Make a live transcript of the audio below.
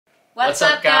What's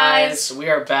up, guys? We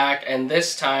are back, and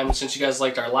this time, since you guys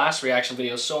liked our last reaction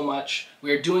video so much,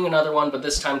 we are doing another one, but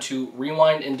this time to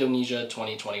Rewind Indonesia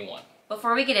 2021.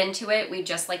 Before we get into it, we'd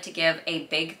just like to give a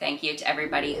big thank you to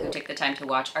everybody who took the time to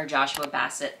watch our Joshua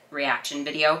Bassett reaction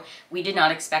video. We did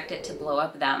not expect it to blow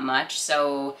up that much,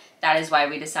 so that is why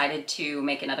we decided to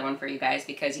make another one for you guys,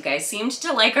 because you guys seemed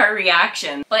to like our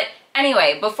reaction. But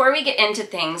anyway, before we get into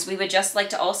things, we would just like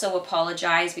to also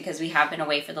apologize because we have been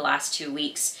away for the last 2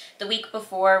 weeks. The week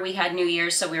before we had New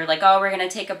Year's, so we were like, oh, we're gonna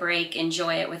take a break,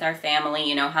 enjoy it with our family,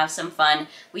 you know, have some fun.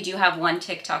 We do have one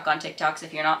TikTok on TikTok, so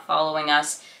if you're not following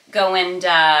us, go and,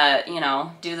 you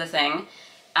know, do the thing.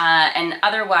 And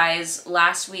otherwise,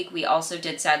 last week we also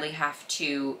did sadly have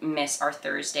to miss our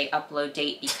Thursday upload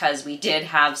date because we did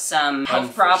have some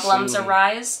health problems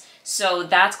arise. So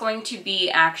that's going to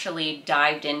be actually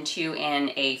dived into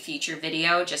in a future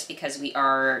video just because we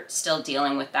are still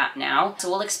dealing with that now.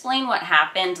 So we'll explain what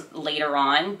happened later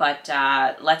on, but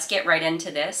let's get right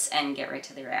into this and get right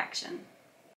to the reaction.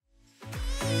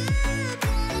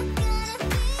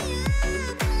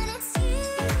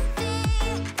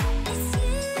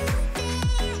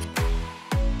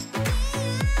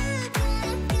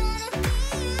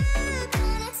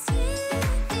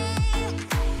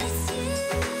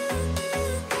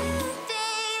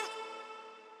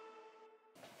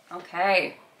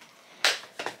 Okay.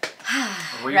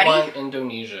 Rewind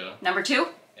Indonesia. Number 2?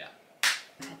 Yeah.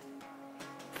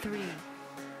 3.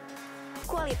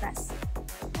 Kualitas.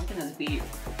 Look at this beat.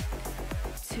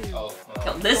 2. Oh,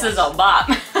 Yo, this is a bop.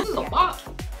 This is a bop.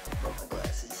 Broke my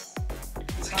glasses.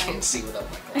 I can't see without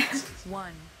my glasses.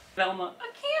 1. Velma, I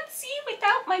can't see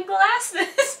without my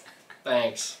glasses.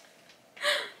 Thanks.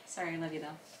 Sorry, I love you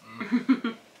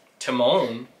though.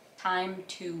 Timon. Time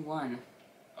to 1.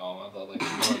 Oh, I thought like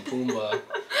Timon and Pumbaa.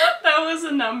 That was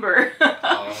a number.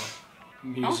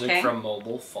 Music Okay. from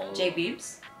mobile phone. J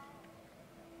Beebs.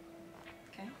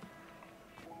 Okay.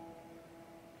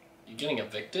 You getting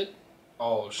evicted?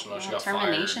 Oh, no, she got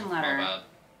termination fired. letter. My bad.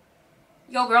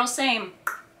 Yo, girl, same.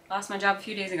 Lost my job a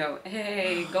few days ago.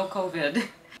 Hey, go COVID.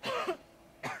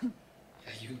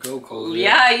 Yeah, you go COVID.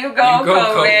 Yeah, you go,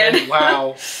 COVID.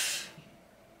 Wow.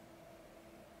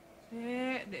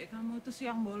 Dek, kamu tuh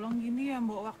siang bolong gini ya,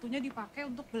 mbok waktunya dipakai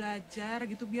untuk belajar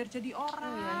gitu biar jadi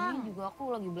orang. Ya, ini juga aku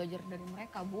lagi belajar dari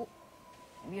mereka, Bu.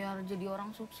 Biar jadi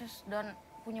orang sukses dan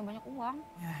punya banyak uang.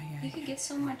 Ya. You could get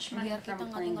so much money Biar kita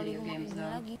from nggak playing tinggal di video rumah games begini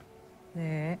though. lagi.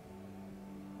 Dek,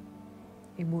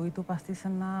 Ibu itu pasti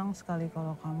senang sekali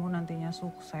kalau kamu nantinya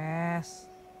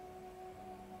sukses.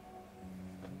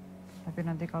 Tapi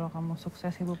nanti kalau kamu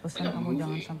sukses, Ibu pesan kamu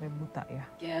jangan sampai buta ya.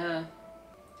 Yeah.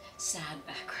 Sad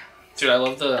background. Dude, I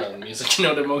love the music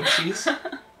note emojis.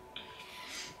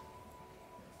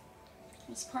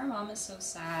 This poor mom is so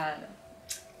sad.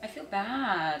 I feel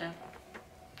bad.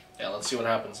 Yeah, let's see what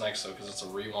happens next though, because it's a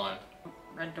rewind.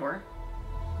 Red door.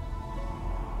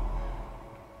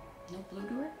 No blue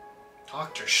door?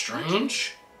 Doctor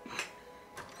Strange?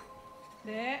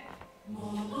 Dek.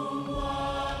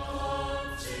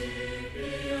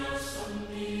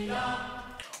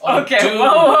 Oh, Okay, dude.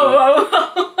 whoa.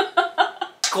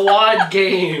 Squad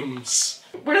games.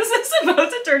 What is this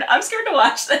supposed to turn? I'm scared to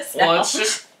watch this now. Well, it's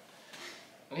just...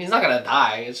 He's not gonna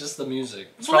die, it's just the music.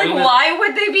 It's Like, probably why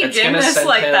would they it's begin gonna this send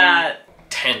like him that?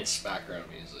 tense background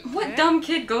music. What dumb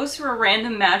kid goes through a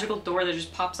random magical door that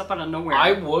just pops up out of nowhere?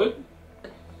 I would.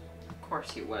 Of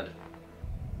course you would.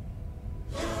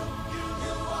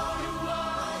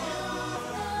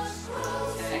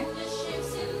 Okay.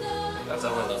 That's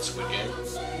definitely not Squid Game.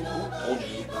 Told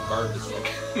you, Barb is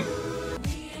like...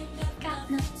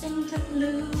 Got nothing to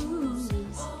lose.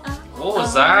 What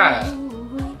was that?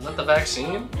 Is that the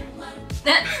vaccine?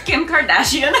 Kim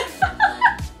Kardashian.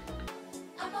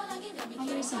 Oh,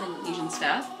 there's some Indonesian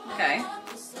stuff. Okay.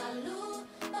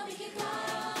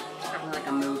 Probably like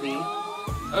a movie.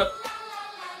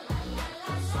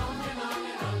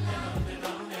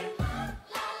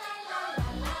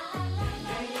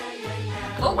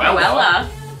 Oh, Cruella.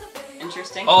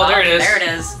 Interesting. Oh, there it is. There it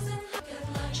is.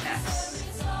 Checks.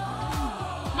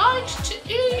 Nice to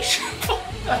eat.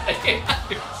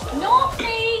 Not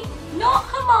me, not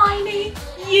Hermione,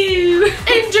 you.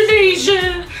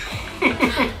 Indonesia.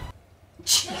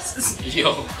 Jesus.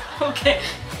 Yo. Okay,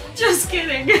 just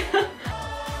kidding.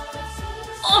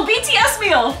 Oh, BTS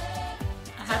meal.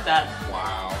 I had that.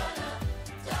 Wow.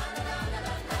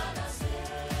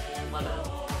 Love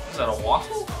it. Is that a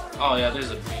waffle? Oh yeah, there's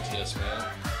a BTS man.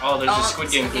 Oh, there's a Squid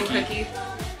Game cookie.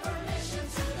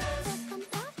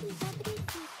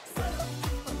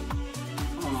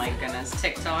 Oh my goodness,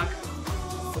 TikTok.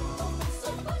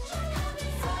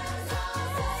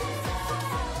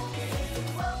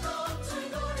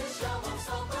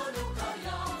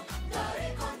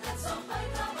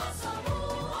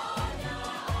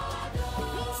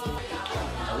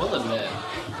 will admit,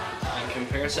 in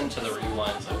comparison to the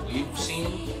rewinds that we've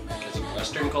seen, because of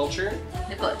Western culture,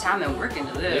 They put time and work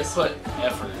into they this. put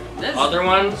effort. This- Other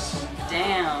ones,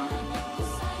 Damn.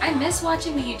 I miss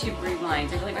watching the YouTube rewinds.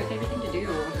 They're like my favorite thing to do.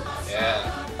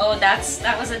 yeah. Oh, that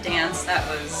was a dance. That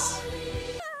was.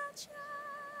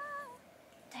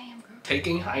 Damn, girl.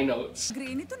 Taking high notes.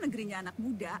 Negeri ini tuh negerinya anak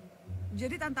muda.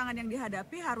 Jadi tantangan yang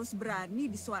dihadapi harus berani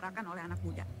disuarakan oleh anak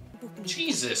muda.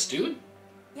 Jesus, dude.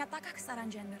 Nyatakah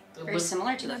kesetaraan gender? Very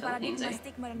similar to the Dengan paradigma Philippines, eh?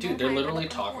 stigma dan Dude, they're norma yang literally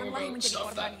ada talking perempuan lah yang about menjadi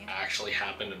stuff that korbannya. actually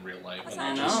happened in real life and I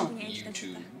not know. just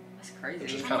YouTube. That's Which crazy.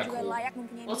 is Kamu kind of juga cool. layak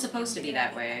mempunyai Well, it's supposed to be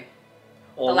that way.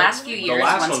 Well, The last few the years,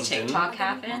 last once ones didn't. TikTok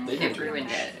happened, They it didn't.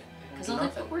 ruined it. Because all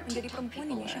they put were menjadi TikTok perempuan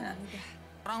people Indonesia in nggak it. mudah.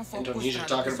 Orang fokus Indonesia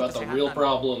terhadap talking isu about the real kesehatan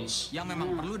problems. yang memang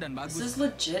perlu dan This bagus. is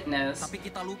legitness. Tapi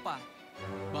kita lupa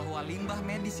bahwa limbah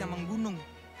medis yang menggunung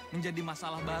menjadi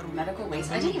masalah baru. Medical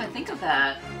waste. I didn't even think of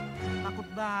that. Takut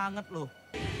banget loh.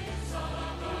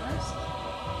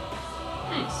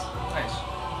 Nice. Nice.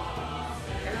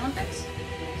 Air Olympics?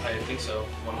 I think so.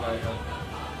 One guy had.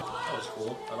 That was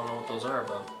cool. I don't know what those are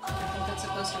about. I think that's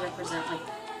supposed to represent like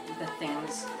the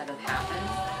things that have happened.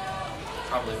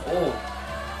 Probably. Oh.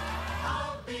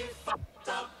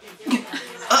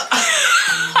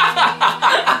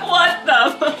 What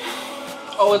the?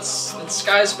 Oh, it's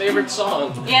Sky's favorite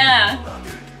song. Yeah.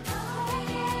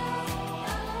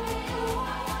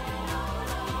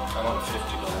 I want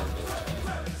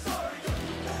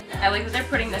 $50. I like that they're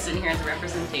putting this in here as a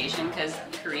representation because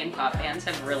Korean pop bands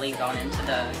have really gone into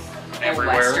the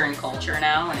Everywhere. Western culture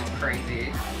now, and it's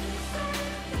crazy.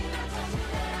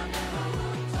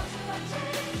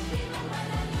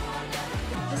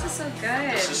 This is so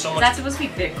good. This is so Is much- that supposed to be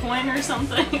Bitcoin or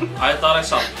something? I thought I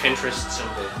saw Pinterest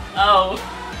symbol. Oh.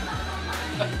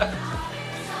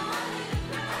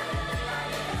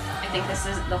 I think this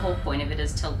is the whole point of it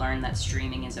is to learn that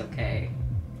streaming is okay.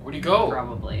 Where'd he go?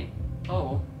 Probably.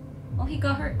 Oh. Oh, he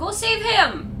got hurt. Go save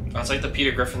him! That's like the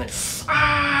Peter Griffin thing.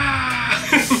 Ah!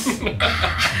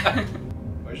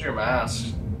 Where's your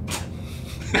mask?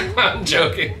 I'm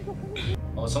joking.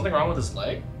 Oh, is something wrong with his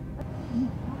leg?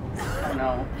 Oh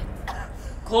no.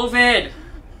 COVID!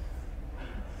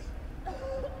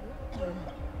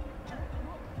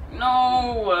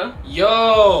 No!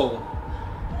 Yo!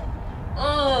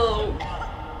 Oh!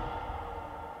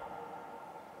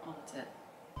 Oh, that's it.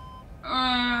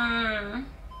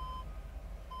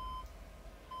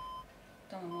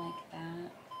 Don't like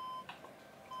that.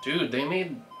 Dude, they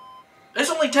made... It's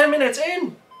only 10 minutes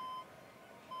in!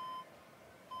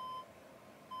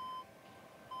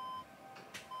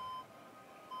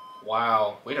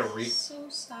 Wow, way to So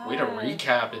sad. way to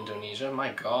recap Indonesia.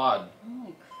 My God.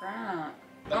 Holy crap.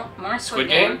 Oh, more Squid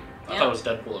Game? I Yeah. thought it was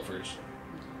Deadpool at first.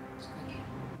 Squid Game.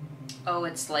 Oh,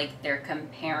 it's like they're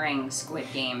comparing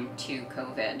Squid Game to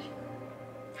COVID,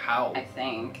 How? I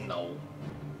think. No,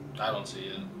 I don't see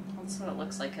it. That's what it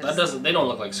looks like. 'Cause- That doesn't. They don't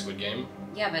look like Squid Game.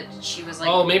 Yeah, but she was like.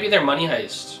 Oh, maybe they're Money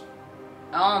Heist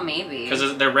Oh, maybe.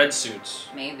 because they're red suits.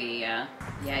 Maybe, yeah.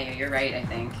 Yeah, you're right, I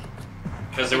think.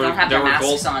 Because They there don't were have there their were masks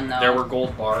gold on, though. there were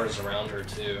gold bars around her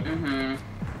too. Mm-hmm.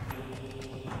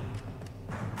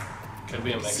 Could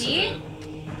be a mix See? of it.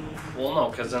 Well, no,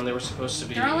 because then they were supposed to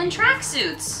be. They're all in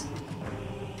tracksuits.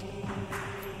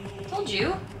 Told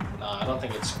you. Nah, I don't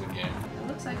think it's Squid Game. It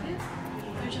looks like it.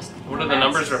 They're just. What do the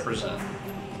numbers masks. represent?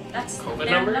 That's COVID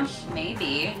their numbers?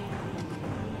 Maybe.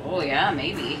 Oh yeah,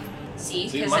 maybe. See,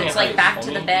 See, because Money it's like Heist, back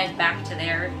to the homie. bed, back to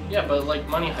there. Yeah, but like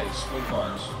Money Heist, gold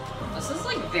bars. This is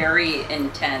like very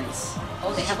intense.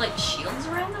 Oh, they have like shields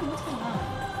around them? What's going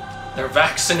on? They're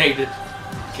vaccinated.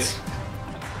 Get-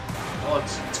 Oh,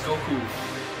 it's Goku.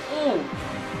 Oh.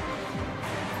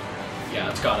 Yeah,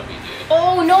 it's gotta be, dude.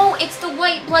 Oh no, it's the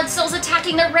white blood cells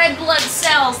attacking the red blood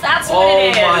cells. That's what Oh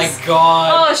it is. my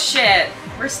God. Oh shit.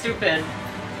 We're stupid.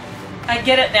 I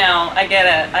get it now. I get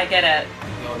it. I get it.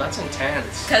 Yo, that's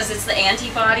intense. Because it's the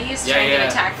antibodies Yeah, trying yeah. to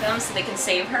attack them so they can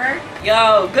save her.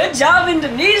 Yo, good job,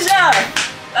 Indonesia!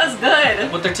 That's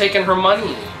good. But they're taking her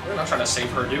money. They're not trying to save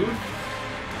her, dude. I'm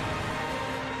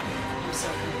so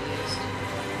confused.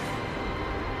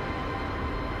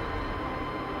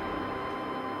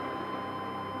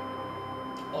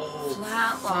 Oh,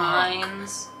 Flat fuck.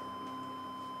 lines.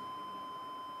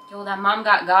 Yo, that mom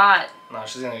got. Nah,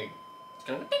 she's gonna. It's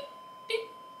gonna. Beep, beep.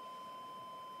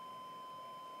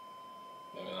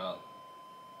 Maybe not.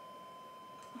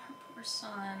 Poor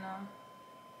son.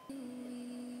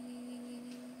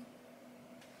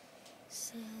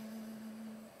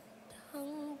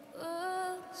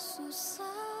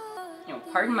 You know,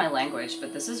 pardon my language,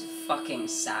 but this is fucking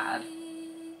sad.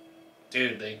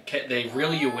 Dude, they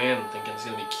reel you in thinking it's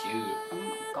gonna be cute. Oh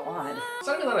my god. It's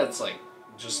not even that it's like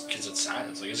just because it's sad.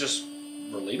 It's like it's just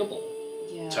relatable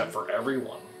for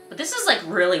everyone. But this is like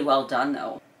really well done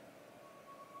though.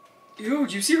 Ew,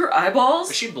 did you see her eyeballs?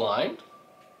 Is she blind?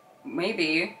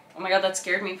 Maybe. Oh my god, that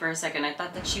scared me for a second. I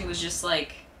thought that she was just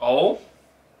like... Oh?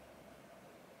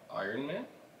 Iron Man?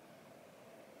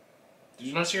 Did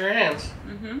you not see her hands?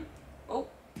 Mm-hmm. Oh.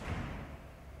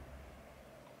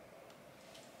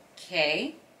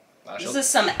 Okay. This is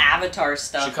some Avatar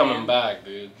stuff. She's coming back,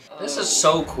 dude. Oh. This is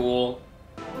so cool.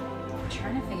 I'm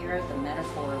trying to figure out the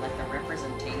metaphor, like the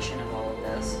representation of all of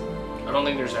this. I don't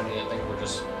think there's any. I think we're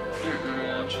just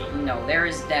watch it. No, there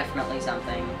is definitely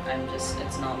something.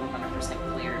 It's not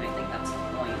 100% clear, and I think that's the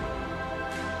point.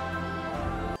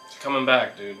 She's coming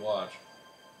back, dude. Watch.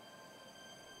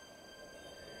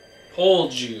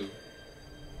 Hold you.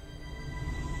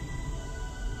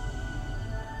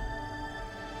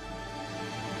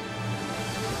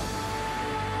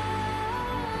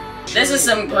 This is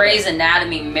some Grey's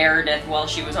Anatomy Meredith while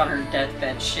she was on her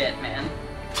deathbed shit, man.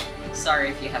 Sorry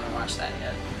if you haven't watched that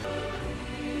yet.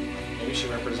 Maybe she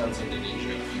represents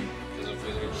Indonesia because if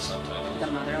we look at the subtitles. The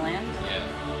motherland? Yeah.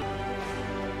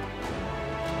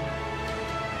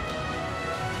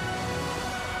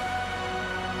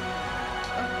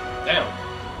 Damn.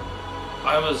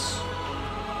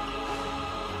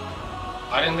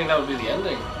 I didn't think that would be the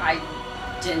ending. I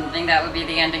didn't think that would be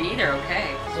the ending either,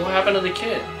 okay. What happened to the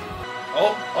kid?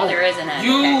 Oh, there is an end.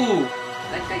 You!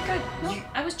 Okay. Good. No,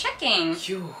 I was checking.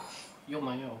 Yo,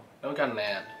 my yo. Now we got an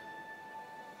ad.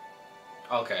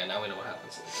 Okay, now we know what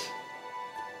happens to the kid.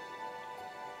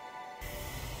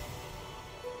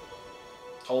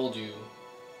 Told you.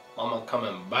 Mama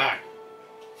coming back.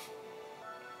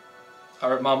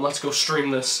 Alright, Mom, let's go stream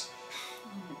this.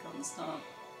 Oh my god, stop.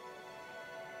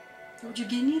 Would you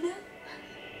get any of that?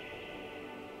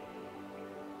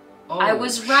 Oh, I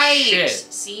was right! Shit.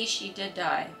 See, she did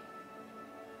die.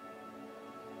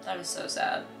 That is so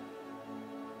sad.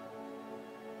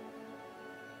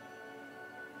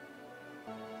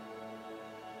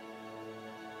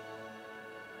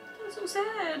 That's so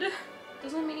sad.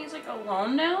 Doesn't it mean he's like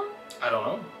alone now? I don't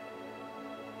know.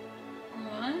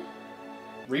 What?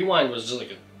 Rewind was just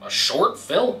like a short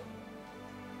film.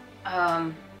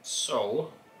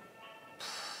 So...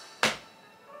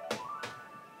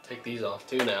 Take these off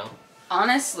too now.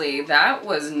 Honestly, that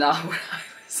was not what I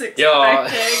was expecting. Yo.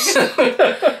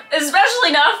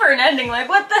 Especially not for an ending. Like,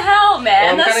 what the hell,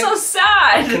 man? Well, that's so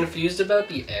sad. I'm confused about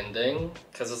the ending,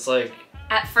 because it's like...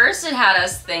 At first it had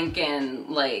us thinking,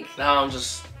 like... Now I'm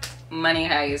just... Money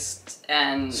Heist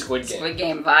and Squid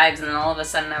Game vibes, and then all of a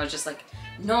sudden I was just like,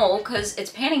 no, because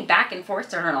it's panning back and forth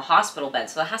to her in a hospital bed,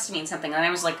 so that has to mean something. And I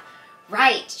was like,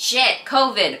 right, shit,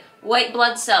 COVID. White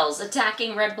blood cells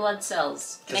attacking red blood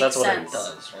cells. Because that's what it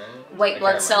does, right? White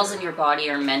blood cells in your body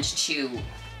are meant to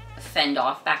fend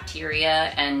off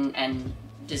bacteria and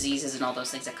diseases and all those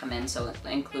things that come in, so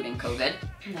including COVID.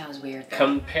 That was weird, though.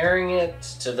 Comparing it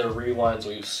to the rewinds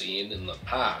we've seen in the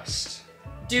past.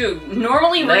 Dude,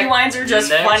 normally rewinds are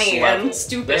just funny and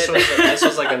stupid. This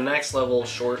was like a next level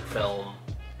short film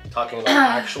talking about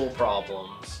actual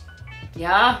problems.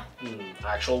 Yeah.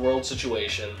 Actual world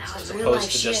situations, as real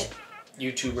opposed to just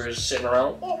YouTubers sitting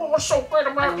around, oh, what's so great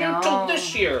about YouTube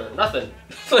this year? Nothing.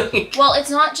 Well, it's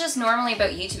not just normally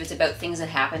about YouTube, it's about things that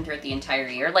happen throughout the entire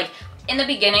year. Like, in the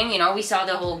beginning, you know, we saw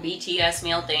the whole BTS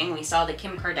meal thing, we saw the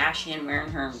Kim Kardashian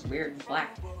wearing her weird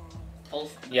black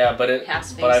yeah, but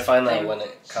I find that when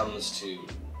it comes to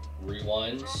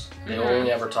rewinds, they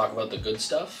only ever talk about the good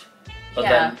stuff. But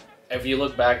then if you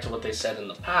look back to what they said in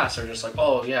the past, they're just like,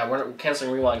 oh yeah, we're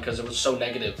canceling Rewind because it was so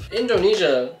negative.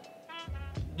 Indonesia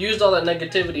used all that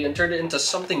negativity and turned it into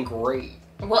something great.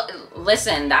 Well,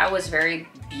 listen, that was very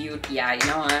beautiful. Yeah, you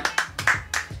know what?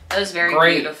 That was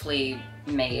very beautifully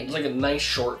made. It was like a nice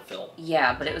short film.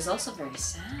 Yeah, but it was also very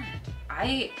sad.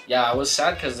 Yeah, I was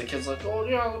sad because the kid's like, oh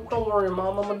yeah, don't worry,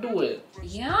 Mom, I'm gonna do it.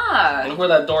 Yeah. And look where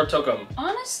that door took him.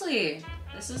 Honestly,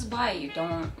 this is why you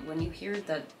don't, when you hear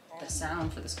the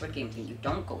sound for the Squid Game thing, you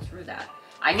don't go through that.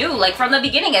 I knew, like, from the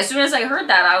beginning, as soon as I heard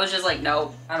that, I was just like,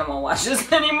 no, I don't want to watch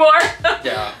this anymore.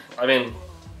 Yeah, I mean,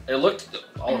 it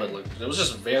was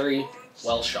just very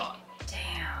well shot.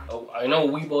 Damn. Oh, I know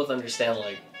we both understand,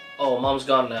 like, oh, Mom's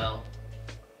gone now.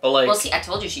 But, like... Well, see, I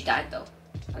told you she died, though.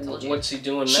 I told you. What's he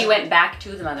doing now? She went back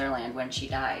to the motherland when she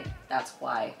died. That's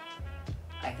why,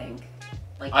 I think.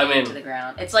 Like, into the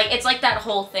ground. It's like that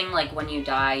whole thing, like, when you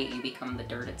die, you become the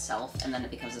dirt itself, and then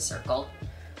it becomes a circle.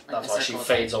 Like, that's why she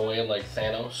fades away like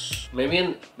Thanos. Maybe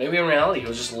in reality, he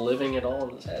was just living it all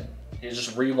in his head. He's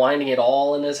just rewinding it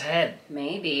all in his head.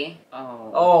 Maybe.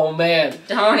 Oh man.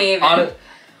 Don't even.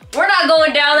 We're not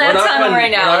going down that tunnel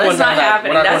right now. That's not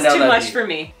happening. That's too much for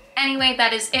me. Anyway,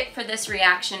 that is it for this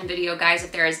reaction video, guys.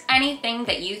 If there is anything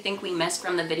that you think we missed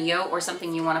from the video or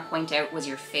something you want to point out was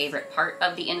your favorite part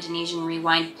of the Indonesian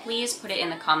rewind, please put it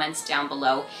in the comments down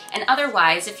below. And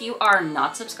otherwise, if you are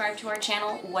not subscribed to our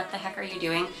channel, what the heck are you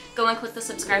doing? Go and click the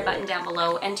subscribe button down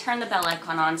below and turn the bell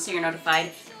icon on so you're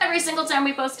notified every single time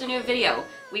we post a new video.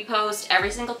 We post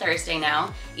every single Thursday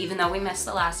now. Even though we missed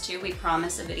the last 2, we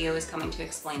promise a video is coming to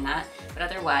explain that. But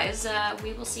otherwise,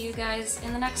 we will see you guys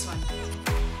in the next one.